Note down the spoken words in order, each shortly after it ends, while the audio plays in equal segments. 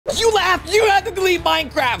You laughed. You had to delete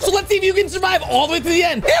Minecraft. So let's see if you can survive all the way to the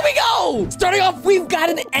end. Here we go. Starting off, we've got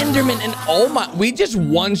an Enderman. And oh my, we just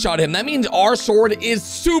one-shot him. That means our sword is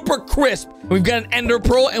super crisp. We've got an Ender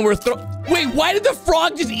Pearl and we're Wait, why did the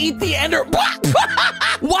frog just eat the Ender?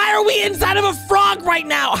 Why are we inside of a frog right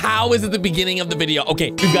now? How is it the beginning of the video?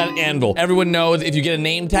 Okay, we've got an anvil. Everyone knows if you get a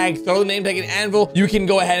name tag, throw the name tag in anvil, you can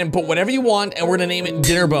go ahead and put whatever you want, and we're gonna name it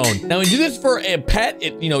Dinnerbone. Now, when you do this for a pet,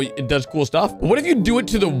 it does cool stuff. But what if you do it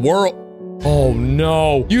to the world? Oh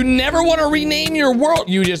no. You never want to rename your world.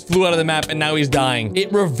 You just flew out of the map and now he's dying.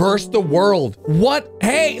 It reversed the world. What?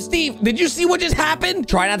 Hey, Steve, did you see what just happened?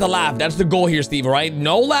 Try not to laugh. That's the goal here, Steve, all right?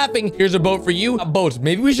 No laughing. Here's a boat for you. Boats.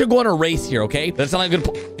 Maybe we should go on a race here, okay? That sounds like a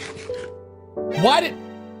good Why did...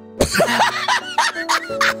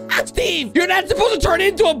 Steve, you're not supposed to turn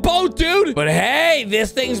into a boat, dude. But hey,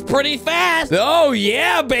 this thing's pretty fast. Oh,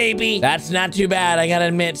 yeah, baby. That's not too bad. I gotta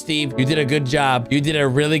admit, Steve, you did a good job. You did a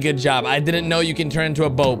really good job. I didn't know you can turn into a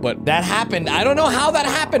boat, but that happened. I don't know how that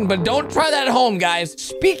happened, but don't try that at home, guys.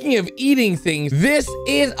 Speaking of eating things, this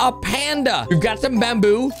is a panda. We've got some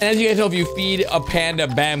bamboo. And as you guys know, if you feed a panda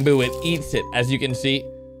bamboo, it eats it, as you can see.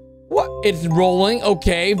 What? It's rolling.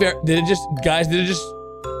 Okay. Did it just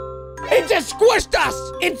It just squished us.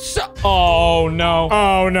 It's so... Oh, no.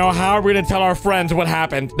 Oh, no. How are we going to tell our friends what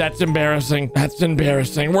happened? That's embarrassing. That's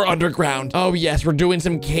embarrassing. We're underground. Oh, yes. We're doing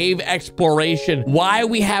some cave exploration. Why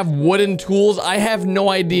we have wooden tools, I have no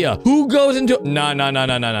idea. Who goes into...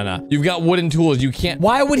 No. You've got wooden tools. You can't...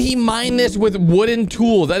 Why would he mine this with wooden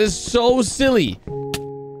tools? That is so silly.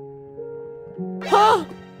 Huh?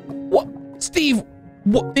 What? Steve...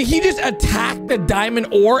 What? Did he just attack the diamond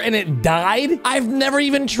ore and it died? I've never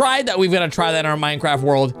even tried that. We've got to try that in our Minecraft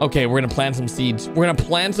world. Okay, we're going to plant some seeds. We're going to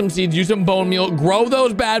plant some seeds, use some bone meal, grow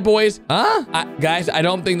those bad boys. Huh? Guys, I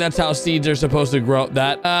don't think that's how seeds are supposed to grow.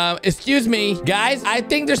 Excuse me. Guys, I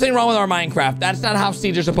think there's something wrong with our Minecraft. That's not how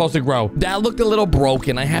seeds are supposed to grow. That looked a little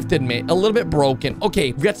broken, I have to admit. A little bit broken.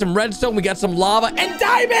 Okay, we've got some redstone, we got some lava, and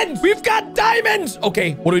diamonds! We've got diamonds!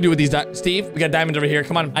 Okay, what do we do with these? Steve, we got diamonds over here.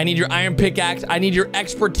 Come on. I need your iron pickaxe. I need your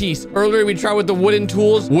expertise. Earlier we tried with the wooden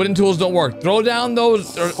tools. Wooden tools don't work. Throw down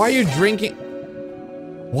those. Why are you drinking?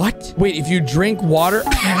 What? Wait, if you drink water?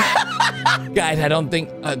 Guys, I don't think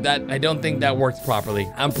that worked properly.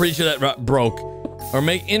 I'm pretty sure that broke. Or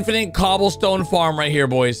make infinite cobblestone farm right here,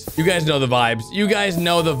 boys. You guys know the vibes. You guys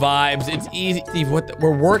know the vibes. It's easy. Steve,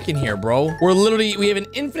 we're working here, bro. We have an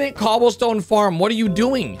infinite cobblestone farm. What are you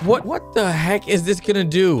doing? What the heck is this gonna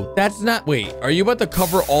do? That's not, wait, are you about to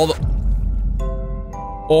cover all the...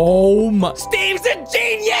 Oh my... Steve's a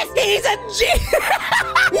genius! He's a genius!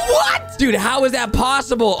 What? Dude, how is that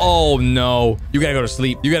possible? Oh no. You gotta go to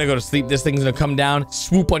sleep. You gotta go to sleep. This thing's gonna come down,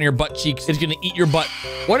 swoop on your butt cheeks. It's gonna eat your butt.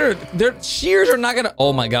 What are... Their shears are not gonna...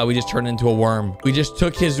 Oh my god, we just turned into a worm. We just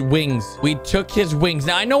took his wings. We took his wings.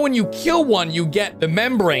 Now, I know when you kill one, you get the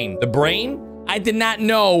membrane. The brain? I did not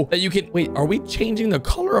know that you can... Wait, are we changing the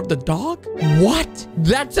color of the dog? What?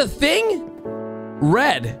 That's a thing?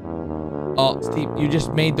 Red. Oh, Steve, you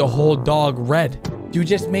just made the whole dog red. You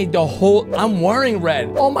just made the whole... I'm wearing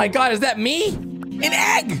red. Oh my god, is that me? An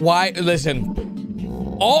egg! Why?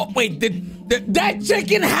 Listen. Oh, wait, that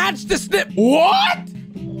chicken hatched the snip. What?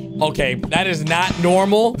 Okay, that is not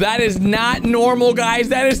normal. That is not normal, guys.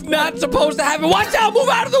 That is not supposed to happen. Watch out, move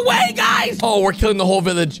out of the way, guys. Oh, we're killing the whole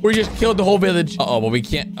village. We just killed the whole village. Uh-oh, but we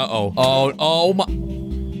can't. Uh-oh. Oh my...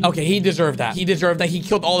 Okay, he deserved that. He deserved that. He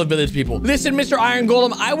killed all the village people. Listen, Mr. Iron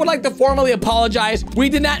Golem, I would like to formally apologize. We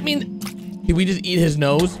did not mean... Did we just eat his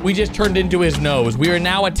nose? We just turned into his nose. We are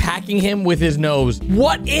now attacking him with his nose.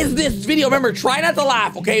 What is this video? Remember, try not to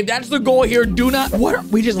laugh, okay? That's the goal here. Do not... What?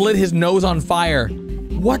 We just lit his nose on fire.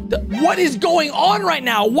 What is going on right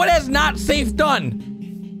now? What has not safe done?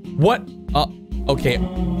 What? Okay.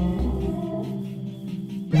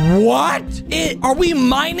 What? Are we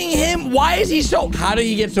mining him? Why is he so... How did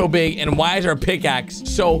he get so big? And why is our pickaxe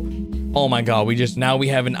so... Oh my god, now we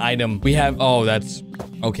have an item. We have... Oh, that's...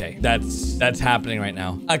 Okay, that's happening right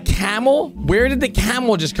now. A camel? Where did the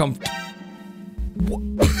camel just come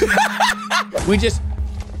from? We just...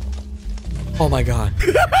 Oh my god.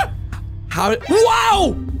 How...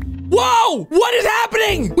 Whoa! Whoa! What is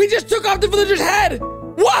happening? We just took off the villager's head.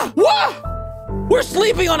 What? We're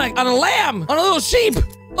sleeping on a lamb, on a little sheep.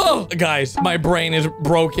 Oh, guys, my brain is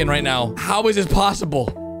broken right now. How is this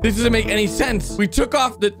possible? This doesn't make any sense. We took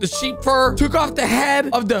off the sheep fur, took off the head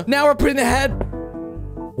of the... Now we're putting the head...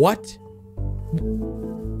 What?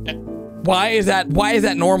 Why is that? Why is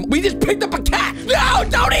that normal? We just picked up a cat. No,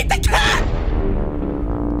 don't eat the cat.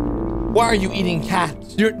 Why are you eating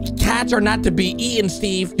cats? Your cats are not to be eaten,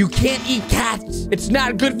 Steve. You can't eat cats. It's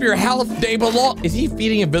not good for your health. They belong. Is he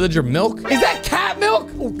feeding a villager milk? Is that cat milk?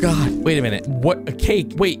 Oh, God. Wait a minute. What? A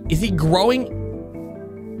cake. Wait, is he growing?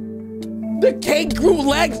 The cake grew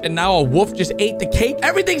legs, and now a wolf just ate the cake.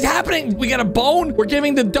 Everything's happening. We got a bone. We're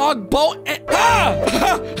giving the dog bone.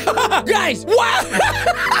 Guys,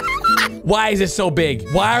 why is this so big?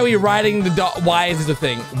 Why are we riding the dog? Why is this a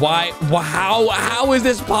thing? Why? How is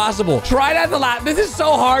this possible? Try not to laugh. This is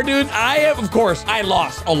so hard, dude. Of course, I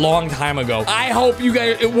lost a long time ago. I hope you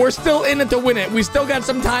guys, we're still in it to win it. We still got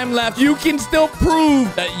some time left. You can still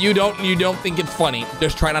prove that you don't think it's funny.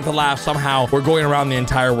 Just try not to laugh. Somehow, we're going around the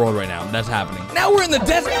entire world right now. That's happening. Now we're in the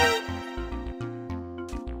desert.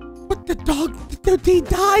 What? The dog, he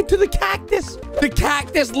died to the cactus. The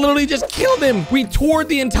cactus literally just killed him. We toured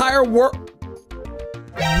the entire world.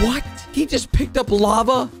 What? He just picked up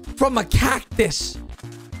lava from a cactus.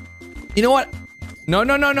 You know what? No.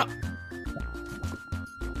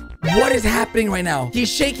 What is happening right now? He's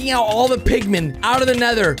shaking out all the pigmen out of the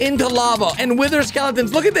nether into lava and wither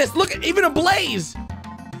skeletons. Look at this. Look at even a blaze.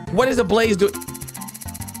 What is a blaze doing?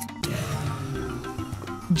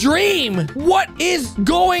 Dream, what is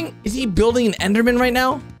going? Is he building an Enderman right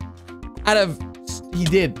now? He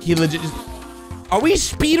legit just, are we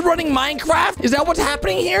speed running Minecraft? Is that what's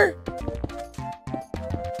happening here?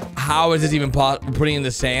 How is this even possible? Putting in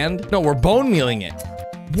the sand? No, we're bone mealing it.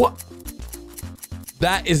 What?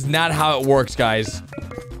 That is not how it works, guys.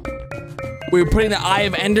 We were putting the Eye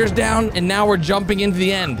of Enders down, and now we're jumping into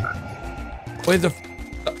the end. Where's the...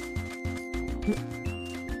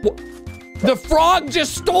 The frog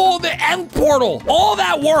just stole the end portal. All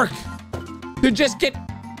that work to just get...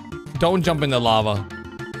 Don't jump in the lava.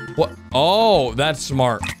 What? Oh, that's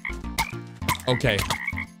smart. Okay.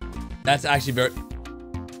 That's actually very...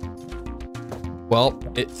 Well,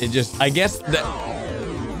 it just... I guess that...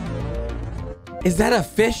 Is that a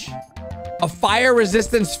fish? A fire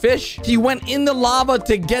resistance fish? He went in the lava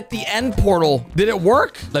to get the end portal. Did it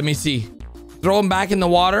work? Let me see. Throw him back in the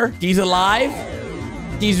water. He's alive.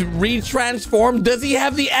 He's retransformed. Does he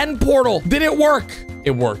have the end portal? Did it work?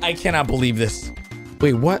 It worked. I cannot believe this.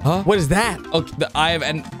 Wait, what? Huh? What is that? Okay, the Eye of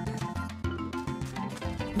End.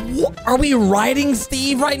 What? Are we riding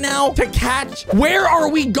Steve right now to catch? Where are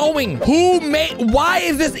we going? Why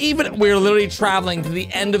is this even? We're literally traveling to the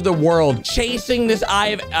end of the world, chasing this Eye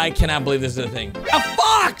of... I cannot believe this is a thing. A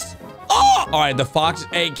fox! Oh! All right, the fox.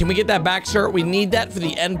 Hey, can we get that back, sir? We need that for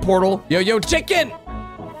the end portal. Yo, chicken!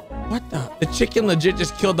 What the? The chicken legit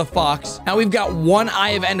just killed the fox. Now we've got one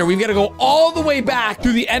Eye of Ender. We've got to go all the way back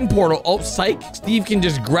to the end portal. Oh, psych. Steve can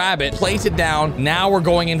just grab it, place it down. Now we're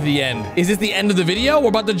going into the end. Is this the end of the video? We're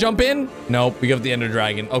about to jump in? Nope, we got the Ender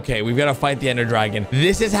Dragon. Okay, we've got to fight the Ender Dragon.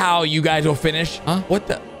 This is how you guys will finish. Huh? What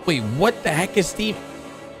the? Wait, what the heck is Steve?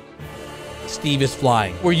 Steve is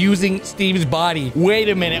flying. We're using Steve's body. Wait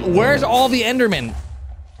a minute. Where's all the Endermen?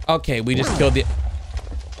 Okay, we just killed the...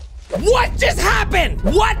 What just happened?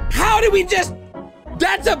 What? How did we just...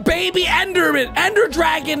 That's a baby Enderman. Ender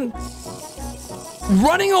Dragon.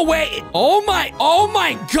 Running away. Oh my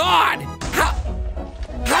God.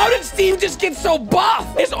 How did Steve just get so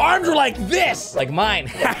buff? His arms are like this. Like mine.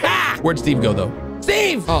 Where'd Steve go, though?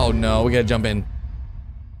 Steve! Oh, no. We gotta jump in.